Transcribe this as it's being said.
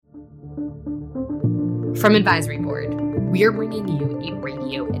From Advisory Board, we are bringing you a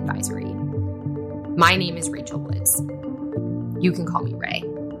radio advisory. My name is Rachel Woods. You can call me Ray.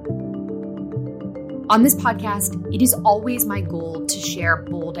 On this podcast, it is always my goal to share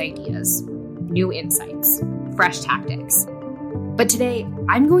bold ideas, new insights, fresh tactics. But today,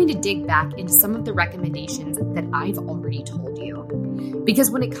 I'm going to dig back into some of the recommendations that I've already told you.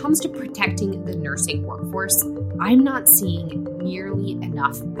 Because when it comes to protecting the nursing workforce, I'm not seeing nearly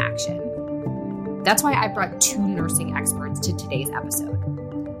enough action. That's why I brought two nursing experts to today's episode,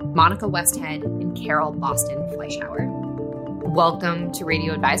 Monica Westhead and Carol Boston Fleischhauer. Welcome to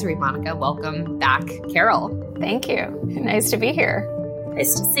Radio Advisory, Monica. Welcome back, Carol. Thank you. Nice to be here.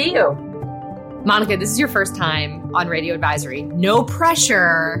 Nice to see you. Monica, this is your first time on Radio Advisory. No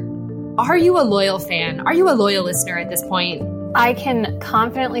pressure. Are you a loyal fan? Are you a loyal listener at this point? I can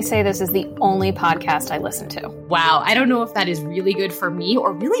confidently say this is the only podcast I listen to. Wow. I don't know if that is really good for me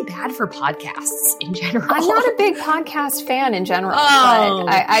or really bad for podcasts in general. I'm not a big podcast fan in general, but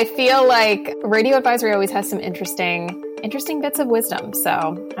I feel like Radio Advisory always has some interesting bits of wisdom.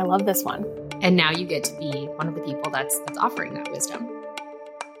 So I love this one. And now you get to be one of the people that's offering that wisdom.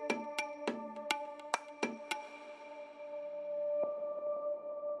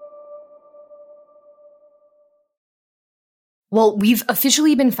 Well, we've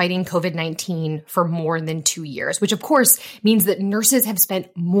officially been fighting COVID-19 for more than 2 years, which of course means that nurses have spent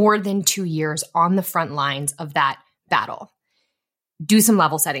more than 2 years on the front lines of that battle. Do some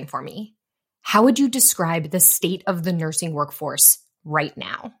level setting for me. How would you describe the state of the nursing workforce right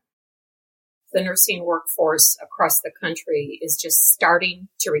now? The nursing workforce across the country is just starting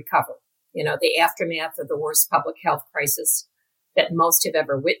to recover. You know, the aftermath of the worst public health crisis that most have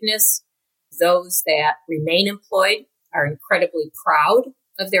ever witnessed. Those that remain employed are incredibly proud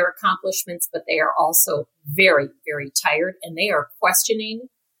of their accomplishments, but they are also very, very tired, and they are questioning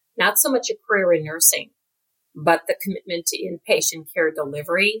not so much a career in nursing, but the commitment to inpatient care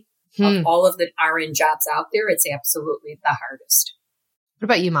delivery of all of the RN jobs out there. It's absolutely the hardest. What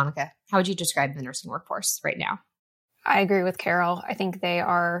about you, Monica? How would you describe the nursing workforce right now? I agree with Carol. I think they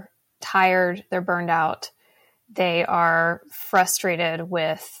are tired. They're burned out. They are frustrated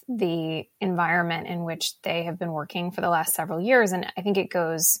with the environment in which they have been working for the last several years. And I think it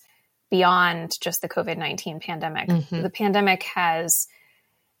goes beyond just the COVID-19 pandemic. The pandemic has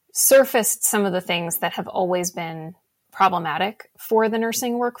surfaced some of the things that have always been problematic for the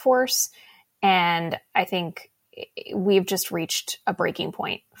nursing workforce. And I think we've just reached a breaking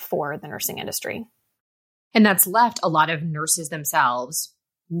point for the nursing industry. And that's left a lot of nurses themselves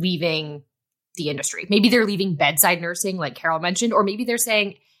leaving the industry. Maybe they're leaving bedside nursing, like Carol mentioned, or maybe they're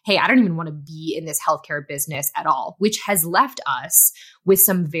saying, hey, I don't even want to be in this healthcare business at all, which has left us with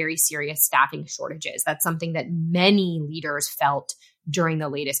some very serious staffing shortages. That's something that many leaders felt during the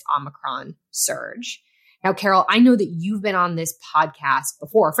latest Omicron surge. Now, Carol, I know that you've been on this podcast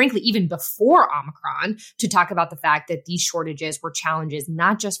before, frankly, even before Omicron, to talk about the fact that these shortages were challenges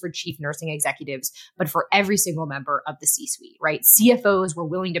not just for chief nursing executives, but for every single member of the C-suite, right? CFOs were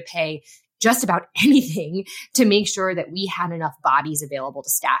willing to pay just about anything to make sure that we had enough bodies available to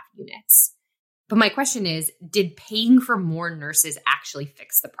staff units. But my question is, did paying for more nurses actually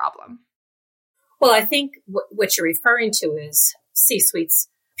fix the problem? Well, I think what you're referring to is C-suites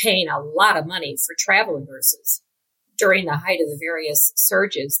paying a lot of money for travel nurses. During the height of the various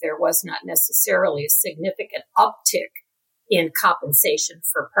surges, there was not necessarily a significant uptick in compensation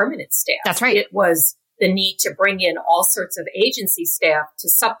for permanent staff. That's right. It was the need to bring in all sorts of agency staff to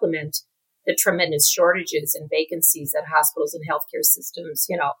supplement the tremendous shortages and vacancies that hospitals and healthcare systems,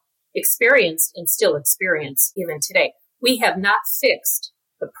 experienced and still experience even today. We have not fixed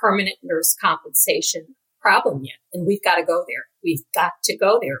the permanent nurse compensation problem yet, and we've got to go there. We've got to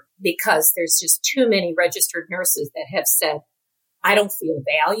go there because there's just too many registered nurses that have said, I don't feel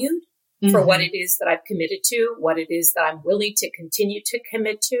valued for what it is that I've committed to, what it is that I'm willing to continue to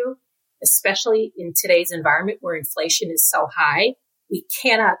commit to, especially in today's environment where inflation is so high. We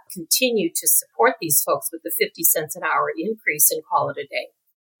cannot continue to support these folks with the 50 cents an hour increase and call it a day.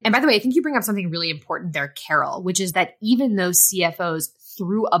 And by the way, I think you bring up something really important there, Carol, which is that even though CFOs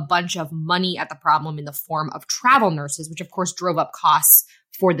threw a bunch of money at the problem in the form of travel nurses, which of course drove up costs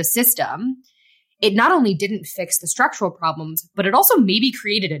for the system, it not only didn't fix the structural problems, but it also maybe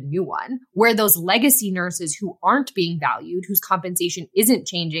created a new one where those legacy nurses who aren't being valued, whose compensation isn't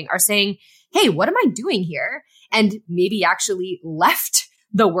changing, are saying, hey, what am I doing here? And maybe actually left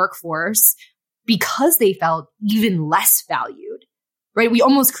the workforce because they felt even less valued, right? We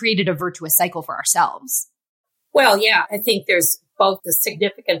almost created a virtuous cycle for ourselves. Well, yeah, I think there's both a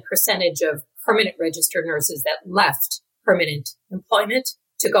significant percentage of permanent registered nurses that left permanent employment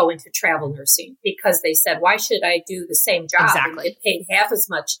to go into travel nursing because they said, why should I do the same job and get paid half as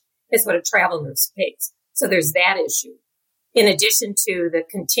much as what a travel nurse pays? So there's that issue. In addition to the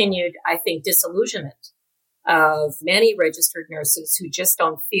continued, I think, disillusionment of many registered nurses who just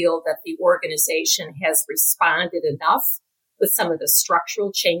don't feel that the organization has responded enough with some of the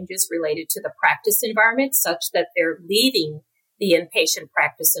structural changes related to the practice environment, such that they're leaving the inpatient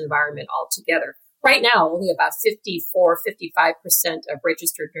practice environment altogether. Right now, only about 55% of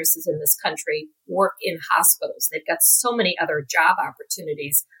registered nurses in this country work in hospitals. They've got so many other job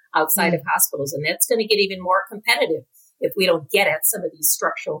opportunities outside of hospitals, and that's going to get even more competitive if we don't get at some of these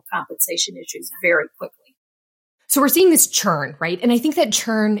structural compensation issues very quickly. So we're seeing this churn, right? And I think that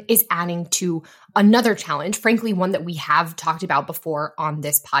churn is adding to another challenge, frankly, one that we have talked about before on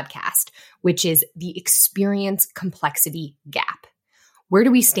this podcast, which is the experience complexity gap. Where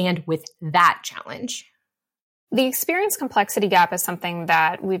do we stand with that challenge? The experience complexity gap is something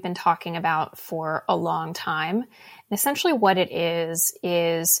that we've been talking about for a long time. And essentially what it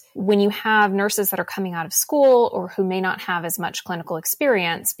is when you have nurses that are coming out of school or who may not have as much clinical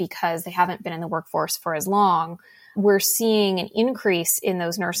experience because they haven't been in the workforce for as long, we're seeing an increase in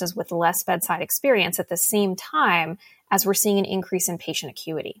those nurses with less bedside experience at the same time as we're seeing an increase in patient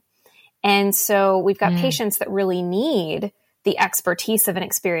acuity. And so we've got patients that really need the expertise of an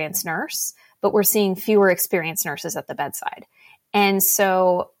experienced nurse, but we're seeing fewer experienced nurses at the bedside. And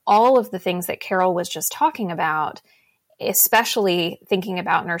so all of the things that Carol was just talking about, especially thinking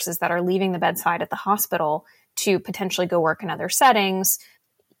about nurses that are leaving the bedside at the hospital to potentially go work in other settings,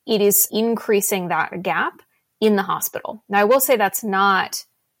 it is increasing that gap in the hospital. Now, I will say that's not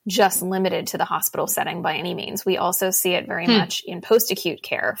just limited to the hospital setting by any means. We also see it very much in post-acute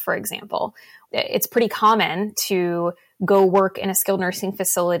care, for example. It's pretty common to go work in a skilled nursing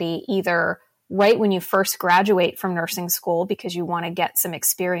facility either right when you first graduate from nursing school because you want to get some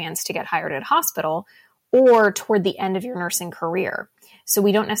experience to get hired at a hospital, or toward the end of your nursing career. So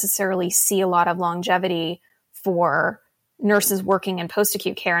we don't necessarily see a lot of longevity for nurses working in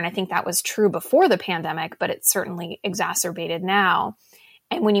post-acute care. And I think that was true before the pandemic, but it's certainly exacerbated now.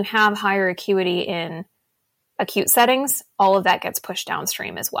 And when you have higher acuity in acute settings, all of that gets pushed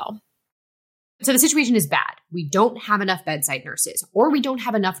downstream as well. So the situation is bad. We don't have enough bedside nurses, or we don't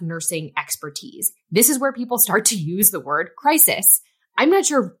have enough nursing expertise. This is where people start to use the word crisis. I'm not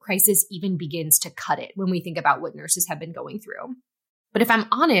sure if crisis even begins to cut it when we think about what nurses have been going through. But if I'm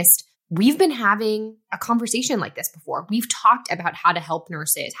honest, we've been having a conversation like this before. We've talked about how to help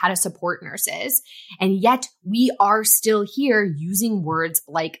nurses, how to support nurses, and yet we are still here using words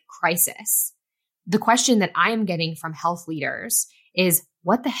like crisis. The question that I am getting from health leaders is,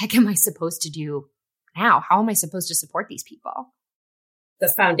 what the heck am I supposed to do now? How am I supposed to support these people?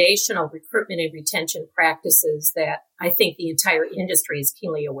 The foundational recruitment and retention practices that I think the entire industry is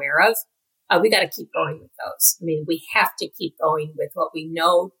keenly aware of, we got to keep going with those. I mean, we have to keep going with what we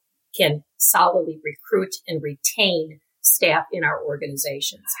know can solidly recruit and retain staff in our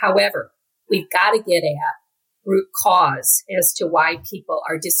organizations. However, we've got to get at root cause as to why people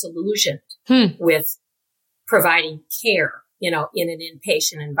are disillusioned with providing care, in an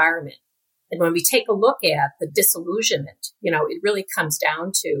inpatient environment. And when we take a look at the disillusionment, it really comes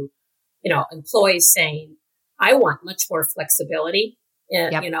down to, employees saying, I want much more flexibility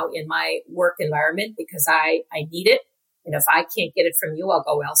in my work environment because I need it. And if I can't get it from you, I'll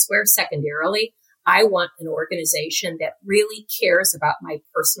go elsewhere. Secondarily, I want an organization that really cares about my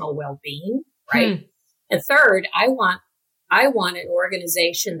personal well-being, right? And third, I want an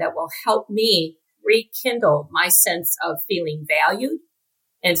organization that will help me rekindle my sense of feeling valued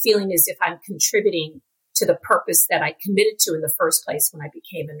and feeling as if I'm contributing to the purpose that I committed to in the first place when I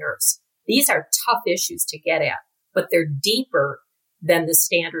became a nurse. These are tough issues to get at, but they're deeper than the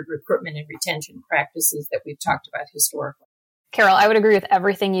standard recruitment and retention practices that we've talked about historically. Carol, I would agree with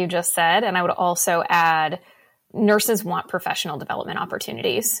everything you just said. And I would also add, nurses want professional development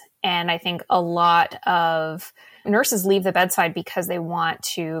opportunities. And I think a lot of nurses leave the bedside because they want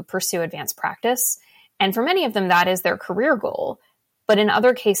to pursue advanced practice. And for many of them, that is their career goal. But in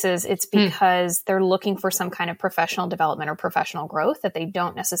other cases, it's because they're looking for some kind of professional development or professional growth that they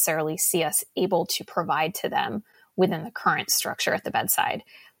don't necessarily see us able to provide to them within the current structure at the bedside.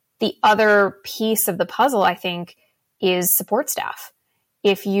 The other piece of the puzzle, I think, is support staff.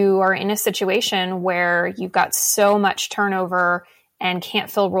 If you are in a situation where you've got so much turnover and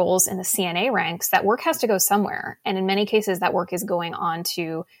can't fill roles in the CNA ranks, that work has to go somewhere. And in many cases, that work is going on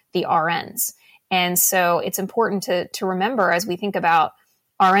to the RNs. And so it's important to remember as we think about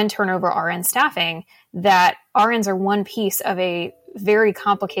RN turnover, RN staffing, that RNs are one piece of a very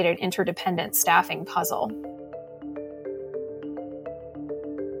complicated interdependent staffing puzzle.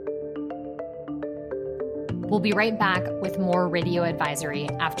 We'll be right back with more Radio Advisory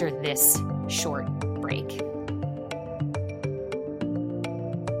after this short break.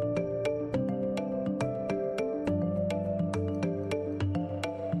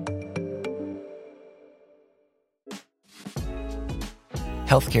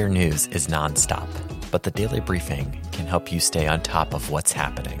 Healthcare news is nonstop, but the Daily Briefing can help you stay on top of what's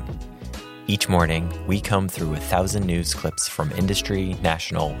happening. Each morning, we comb through 1,000 news clips from industry,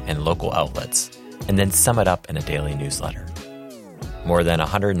 national, and local outlets, and then sum it up in a daily newsletter. More than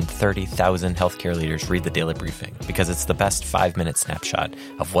 130,000 healthcare leaders read the Daily Briefing because it's the best 5-minute snapshot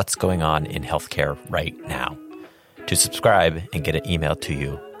of what's going on in healthcare right now. To subscribe and get it emailed to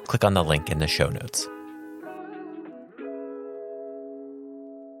you, click on the link in the show notes.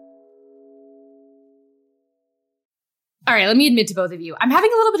 All right, let me admit to both of you, I'm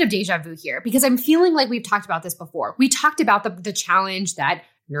having a little bit of deja vu here because I'm feeling like we've talked about this before. We talked about the challenge that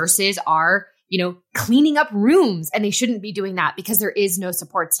nurses are, cleaning up rooms, and they shouldn't be doing that because there is no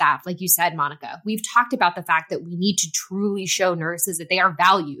support staff, like you said, Monica. We've talked about the fact that we need to truly show nurses that they are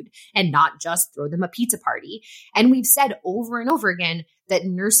valued and not just throw them a pizza party. And we've said over and over again that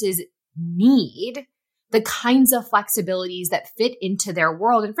nurses need the kinds of flexibilities that fit into their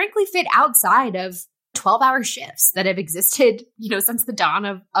world and frankly fit outside of 12-hour shifts that have existed, since the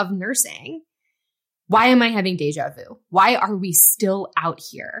dawn of nursing. Why am I having deja vu? Why are we still out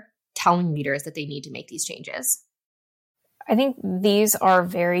here telling leaders that they need to make these changes? I think these are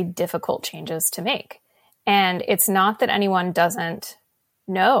very difficult changes to make. And it's not that anyone doesn't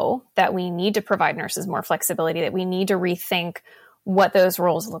know that we need to provide nurses more flexibility, that we need to rethink what those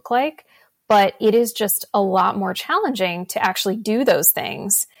roles look like, but it is just a lot more challenging to actually do those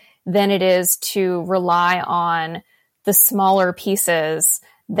things than it is to rely on the smaller pieces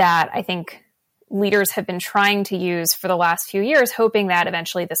that I think leaders have been trying to use for the last few years, hoping that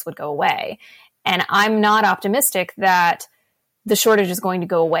eventually this would go away. And I'm not optimistic that the shortage is going to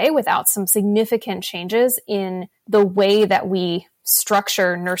go away without some significant changes in the way that we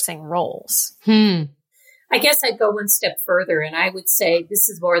structure nursing roles. I guess I'd go one step further, and I would say this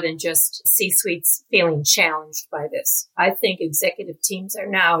is more than just C-suites feeling challenged by this. I think executive teams are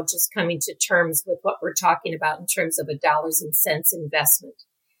now just coming to terms with what we're talking about in terms of a dollars and cents investment.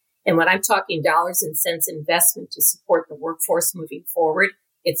 And when I'm talking dollars and cents investment to support the workforce moving forward,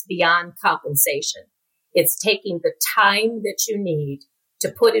 it's beyond compensation. It's taking the time that you need to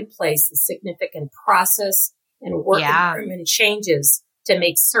put in place the significant process and work environment changes to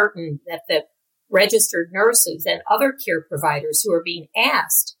make certain that the registered nurses and other care providers who are being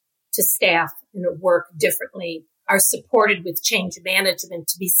asked to staff and work differently are supported with change management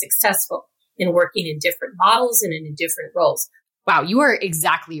to be successful in working in different models and in different roles. Wow, you are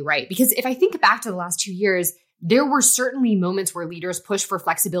exactly right. Because if I think back to the last 2 years, there were certainly moments where leaders pushed for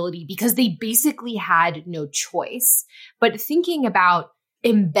flexibility because they basically had no choice. But thinking about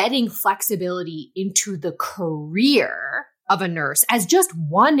embedding flexibility into the career of a nurse as just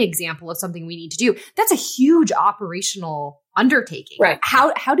one example of something we need to do, that's a huge operational undertaking. Right.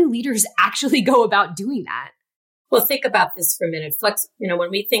 How do leaders actually go about doing that? Well, think about this for a minute.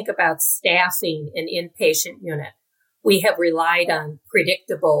 When we think about staffing an inpatient unit, we have relied on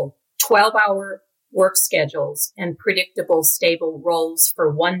predictable 12-hour work schedules and predictable, stable roles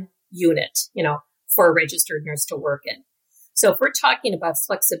for one unit, for a registered nurse to work in. So if we're talking about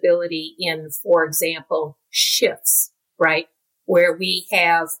flexibility in, for example, shifts, right, where we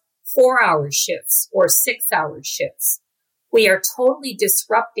have 4-hour shifts or 6-hour shifts, we are totally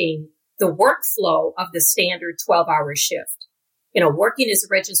disrupting the workflow of the standard 12-hour shift. Working as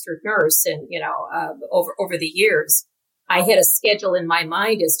a registered nurse and, over the years, I had a schedule in my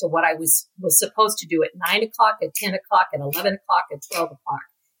mind as to what I was supposed to do at 9 o'clock, at 10 o'clock, at 11 o'clock, at 12 o'clock.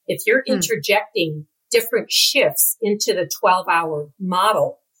 If you're interjecting different shifts into the 12-hour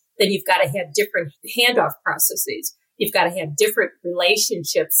model, then you've got to have different handoff processes. You've got to have different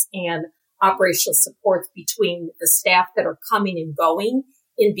relationships and operational supports between the staff that are coming and going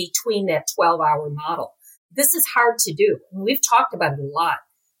in between that 12-hour model. This is hard to do. And we've talked about it a lot,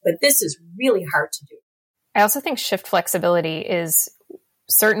 but this is really hard to do. I also think shift flexibility is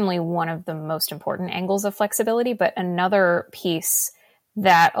certainly one of the most important angles of flexibility, but another piece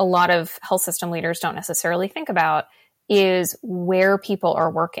that a lot of health system leaders don't necessarily think about is where people are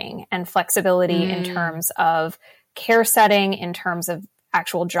working and flexibility in terms of care setting, in terms of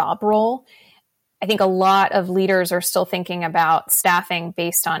actual job role. I think a lot of leaders are still thinking about staffing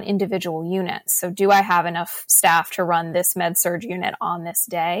based on individual units. So do I have enough staff to run this med-surg unit on this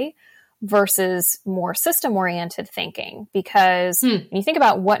day? Versus more system-oriented thinking. Because when you think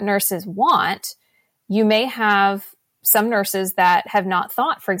about what nurses want, you may have some nurses that have not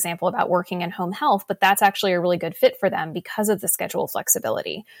thought, for example, about working in home health, but that's actually a really good fit for them because of the schedule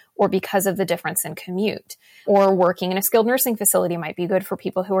flexibility or because of the difference in commute. Or working in a skilled nursing facility might be good for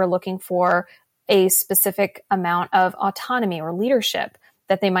people who are looking for a specific amount of autonomy or leadership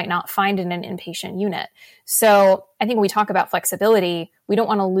that they might not find in an inpatient unit. So I think when we talk about flexibility, we don't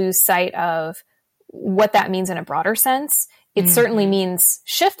want to lose sight of what that means in a broader sense. It certainly means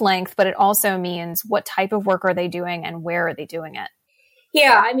shift length, but it also means what type of work are they doing and where are they doing it?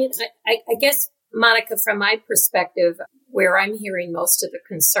 Yeah, I mean, I guess, Monica, from my perspective, where I'm hearing most of the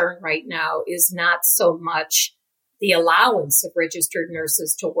concern right now is not so much the allowance of registered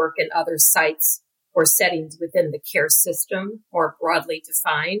nurses to work in other sites or settings within the care system, more broadly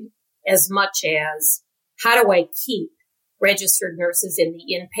defined, as much as how do I keep registered nurses in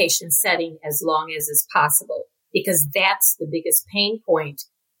the inpatient setting as long as is possible? Because that's the biggest pain point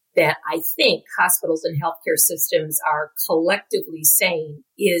that I think hospitals and healthcare systems are collectively saying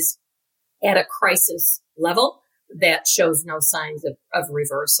is at a crisis level that shows no signs of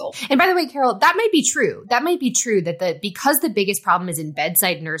reversal. And by the way, Carol, that might be true. That might be true that because the biggest problem is in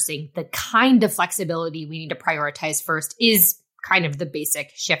bedside nursing, the kind of flexibility we need to prioritize first is kind of the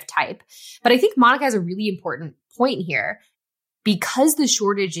basic shift type. But I think Monica has a really important point here. Because the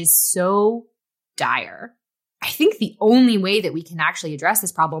shortage is so dire, I think the only way that we can actually address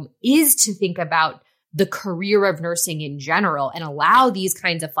this problem is to think about the career of nursing in general and allow these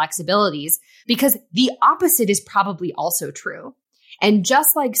kinds of flexibilities, because the opposite is probably also true. And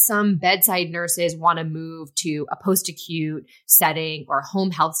just like some bedside nurses want to move to a post-acute setting or home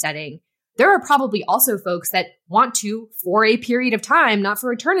health setting, there are probably also folks that want to, for a period of time, not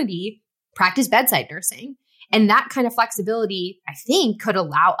for eternity, practice bedside nursing. And that kind of flexibility, I think, could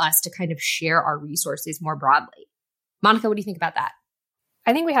allow us to kind of share our resources more broadly. Monica, what do you think about that?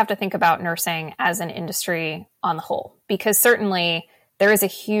 I think we have to think about nursing as an industry on the whole, because certainly there is a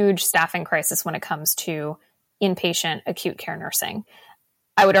huge staffing crisis when it comes to inpatient acute care nursing.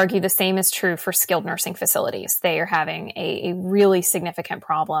 I would argue the same is true for skilled nursing facilities. They are having a really significant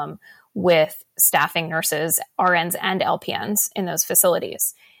problem with staffing nurses, RNs, and LPNs in those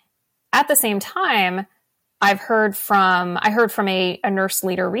facilities. At the same time, I heard from a nurse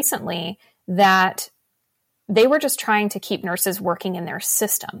leader recently that they were just trying to keep nurses working in their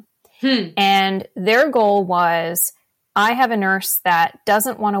system. And their goal was, I have a nurse that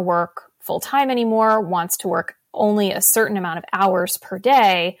doesn't want to work full-time anymore, wants to work only a certain amount of hours per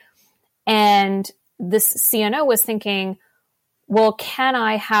day. And this CNO was thinking, well, can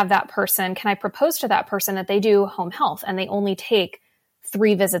I propose to that person that they do home health and they only take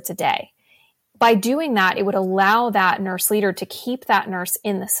 3 visits a day? By doing that, it would allow that nurse leader to keep that nurse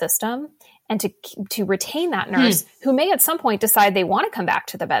in the system and to retain that nurse who may at some point decide they want to come back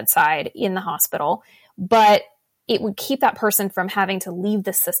to the bedside in the hospital, but it would keep that person from having to leave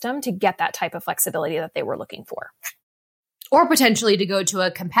the system to get that type of flexibility that they were looking for. Or potentially to go to a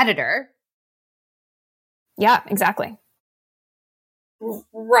competitor. Yeah, exactly.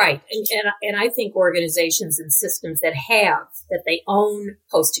 Right. And I think organizations and systems that they own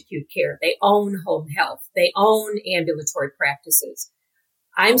post-acute care, they own home health, they own ambulatory practices.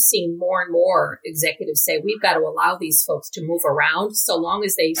 I'm seeing more and more executives say we've got to allow these folks to move around so long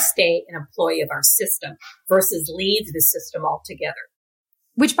as they stay an employee of our system versus leave the system altogether.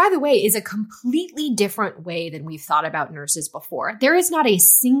 Which, by the way, is a completely different way than we've thought about nurses before. There is not a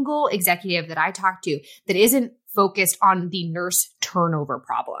single executive that I talk to that isn't focused on the nurse turnover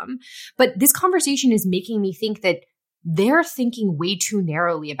problem. But this conversation is making me think that they're thinking way too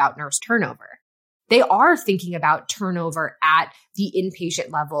narrowly about nurse turnover. They are thinking about turnover at the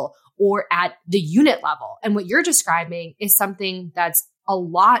inpatient level or at the unit level. And what you're describing is something that's a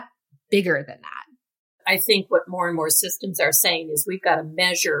lot bigger than that. I think what more and more systems are saying is we've got to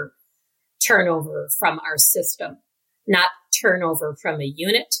measure turnover from our system, not turnover from a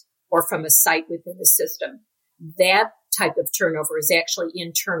unit or from a site within the system. That type of turnover is actually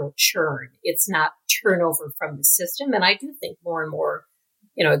internal churn. It's not turnover from the system. And I do think more and more,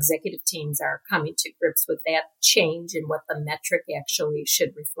 executive teams are coming to grips with that change and what the metric actually should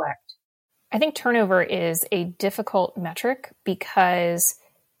reflect. I think turnover is a difficult metric because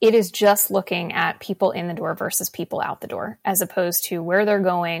it is just looking at people in the door versus people out the door, as opposed to where they're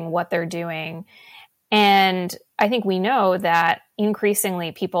going, what they're doing. And I think we know that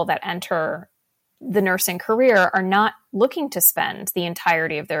increasingly people that enter the nursing career are not looking to spend the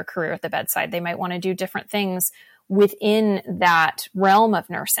entirety of their career at the bedside. They might want to do different things within that realm of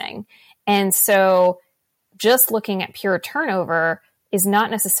nursing. And so just looking at pure turnover is not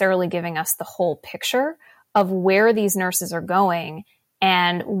necessarily giving us the whole picture of where these nurses are going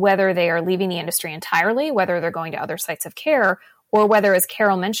and whether they are leaving the industry entirely, whether they're going to other sites of care, or whether, as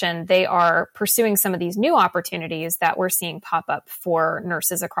Carol mentioned, they are pursuing some of these new opportunities that we're seeing pop up for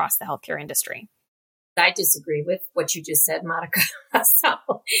nurses across the healthcare industry. I disagree with what you just said, Monica.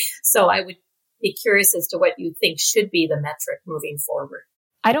 So I would be curious as to what you think should be the metric moving forward.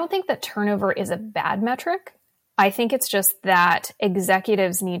 I don't think that turnover is a bad metric. I think it's just that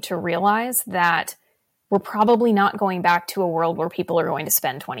executives need to realize that we're probably not going back to a world where people are going to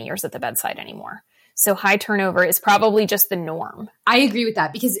spend 20 years at the bedside anymore. So high turnover is probably just the norm. I agree with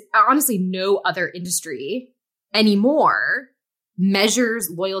that because honestly, no other industry anymore measures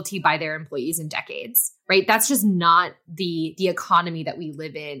loyalty by their employees in decades, right? That's just not the economy that we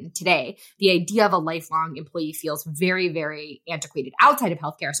live in today. The idea of a lifelong employee feels very, very antiquated outside of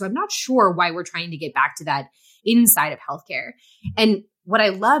healthcare. So I'm not sure why we're trying to get back to that inside of healthcare. And what I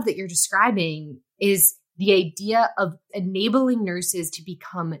love that you're describing is the idea of enabling nurses to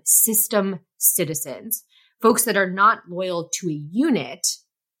become system citizens, folks that are not loyal to a unit,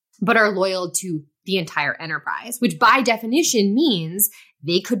 but are loyal to the entire enterprise, which by definition means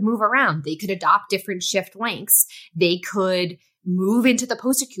they could move around. They could adopt different shift lengths. They could move into the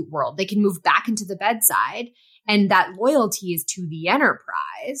post-acute world. They can move back into the bedside. And that loyalty is to the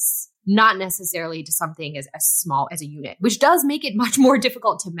enterprise, not necessarily to something as small as a unit, which does make it much more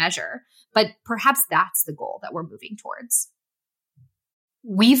difficult to measure. But perhaps that's the goal that we're moving towards.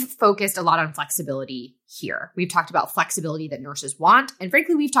 We've focused a lot on flexibility here. We've talked about flexibility that nurses want. And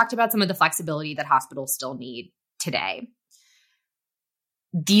frankly, we've talked about some of the flexibility that hospitals still need today.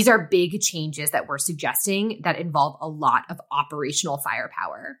 These are big changes that we're suggesting that involve a lot of operational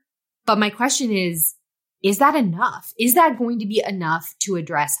firepower. But my question is that enough? Is that going to be enough to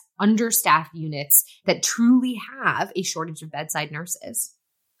address understaffed units that truly have a shortage of bedside nurses?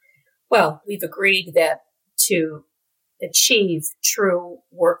 Well, we've agreed that to achieve true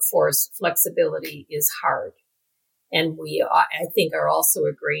workforce flexibility is hard. And we, I think, are also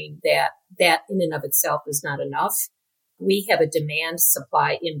agreeing that that in and of itself is not enough. We have a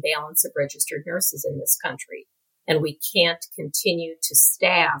demand-supply imbalance of registered nurses in this country, and we can't continue to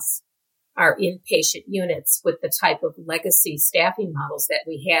staff our inpatient units with the type of legacy staffing models that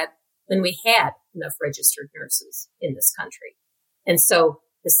we had when we had enough registered nurses in this country. And so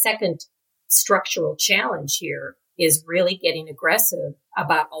the second structural challenge here is really getting aggressive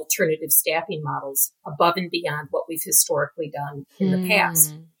about alternative staffing models above and beyond what we've historically done in the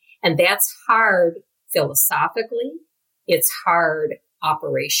past. And that's hard philosophically. It's hard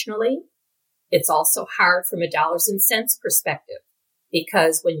operationally. It's also hard from a dollars and cents perspective,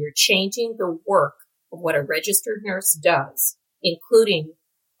 because when you're changing the work of what a registered nurse does, including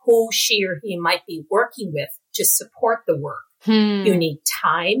who she or he might be working with to support the work, you need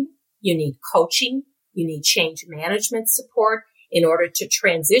time, you need coaching, you need change management support in order to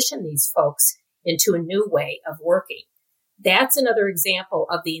transition these folks into a new way of working. That's another example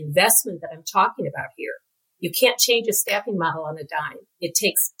of the investment that I'm talking about here. You can't change a staffing model on a dime. It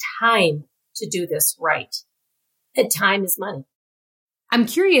takes time to do this right. And time is money. I'm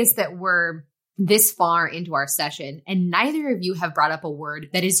curious that we're this far into our session and neither of you have brought up a word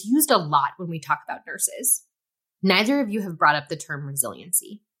that is used a lot when we talk about nurses. Neither of you have brought up the term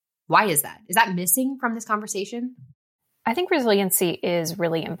resiliency. Why is that? Is that missing from this conversation? I think resiliency is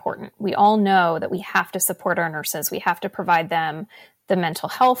really important. We all know that we have to support our nurses. We have to provide them the mental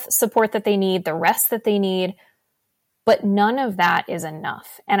health support that they need, the rest that they need, but none of that is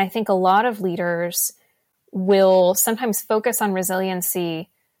enough. And I think a lot of leaders will sometimes focus on resiliency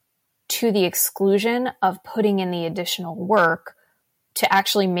to the exclusion of putting in the additional work to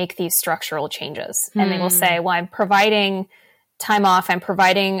actually make these structural changes. And they will say, well, I'm providing time off, I'm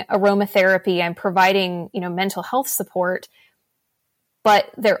providing aromatherapy, I'm providing, mental health support,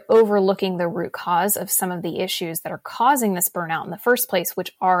 but they're overlooking the root cause of some of the issues that are causing this burnout in the first place,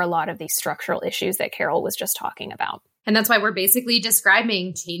 which are a lot of these structural issues that Carol was just talking about. And that's why we're basically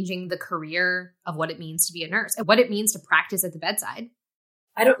describing changing the career of what it means to be a nurse and what it means to practice at the bedside.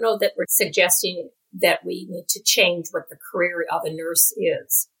 I don't know that we're suggesting that we need to change what the career of a nurse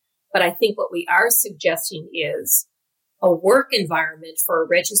is, but I think what we are suggesting is a work environment for a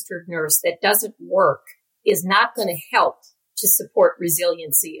registered nurse that doesn't work is not going to help to support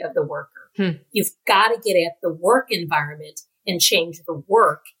resiliency of the worker. You've got to get at the work environment and change the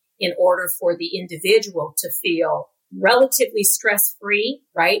work in order for the individual to feel relatively stress-free,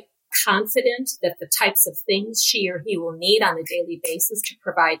 right? Confident that the types of things she or he will need on a daily basis to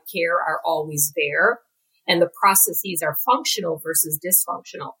provide care are always there. And the processes are functional versus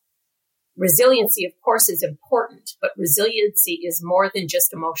dysfunctional. Resiliency, of course, is important, but resiliency is more than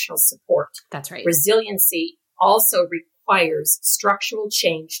just emotional support. That's right. Resiliency also requires structural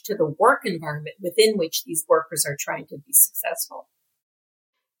change to the work environment within which these workers are trying to be successful.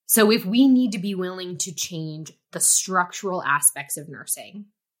 So if we need to be willing to change the structural aspects of nursing,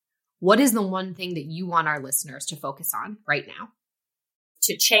 what is the one thing that you want our listeners to focus on right now?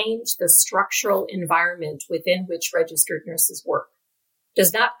 To change the structural environment within which registered nurses work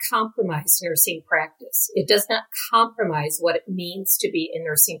does not compromise nursing practice. It does not compromise what it means to be a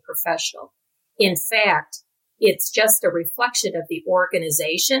nursing professional. In fact, it's just a reflection of the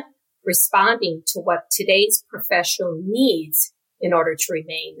organization responding to what today's professional needs in order to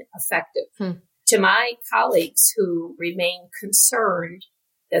remain effective. To my colleagues who remain concerned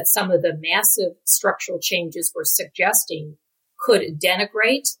that some of the massive structural changes we're suggesting could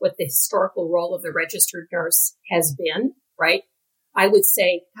denigrate what the historical role of the registered nurse has been, right? I would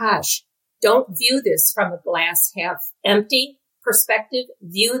say, gosh, don't view this from a glass half empty perspective.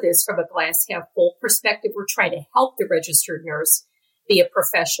 View this from a glass half full perspective. We're trying to help the registered nurse be a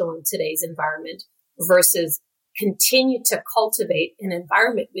professional in today's environment versus continue to cultivate an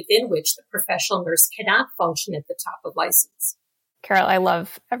environment within which the professional nurse cannot function at the top of license. Carol, I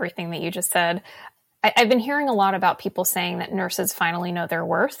love everything that you just said. I've been hearing a lot about people saying that nurses finally know their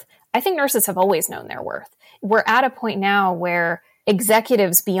worth. I think nurses have always known their worth. We're at a point now where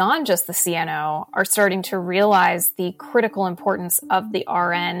executives beyond just the CNO are starting to realize the critical importance of the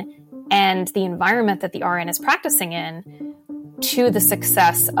RN and the environment that the RN is practicing in to the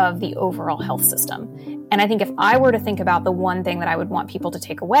success of the overall health system. And I think if I were to think about the one thing that I would want people to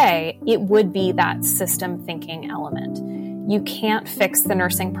take away, it would be that system thinking element. You can't fix the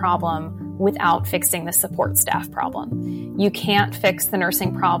nursing problem without fixing the support staff problem. You can't fix the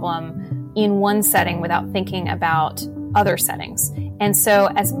nursing problem in one setting without thinking about other settings. And so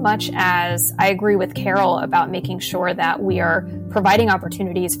as much as I agree with Carol about making sure that we are providing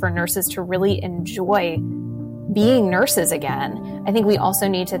opportunities for nurses to really enjoy being nurses again, I think we also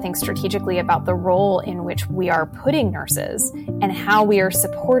need to think strategically about the role in which we are putting nurses and how we are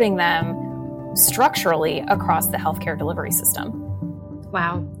supporting them structurally across the healthcare delivery system.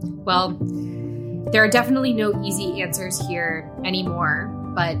 Wow. Well, there are definitely no easy answers here anymore,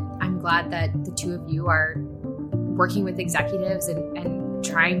 but I'm glad that the two of you are working with executives and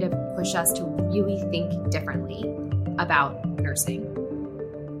trying to push us to really think differently about nursing.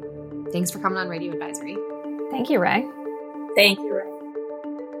 Thanks for coming on Radio Advisory. Thank you, Ray. Thank you, Ray.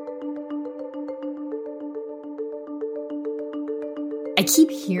 I keep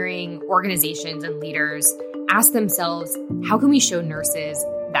hearing organizations and leaders ask themselves, how can we show nurses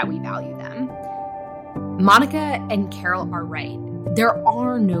that we value them? Monica and Carol are right. There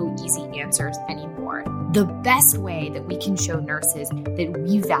are no easy answers anymore. The best way that we can show nurses that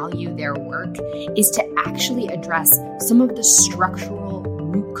we value their work is to actually address some of the structural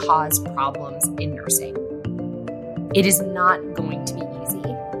root cause problems in nursing. It is not going to be easy.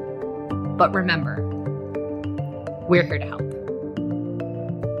 But remember, we're here to help.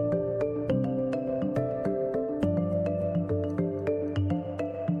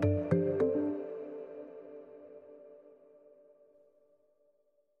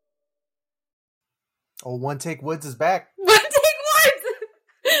 Oh, One Take Woods is back. One Take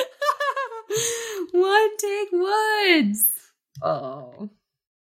Woods! One Take Woods! Oh.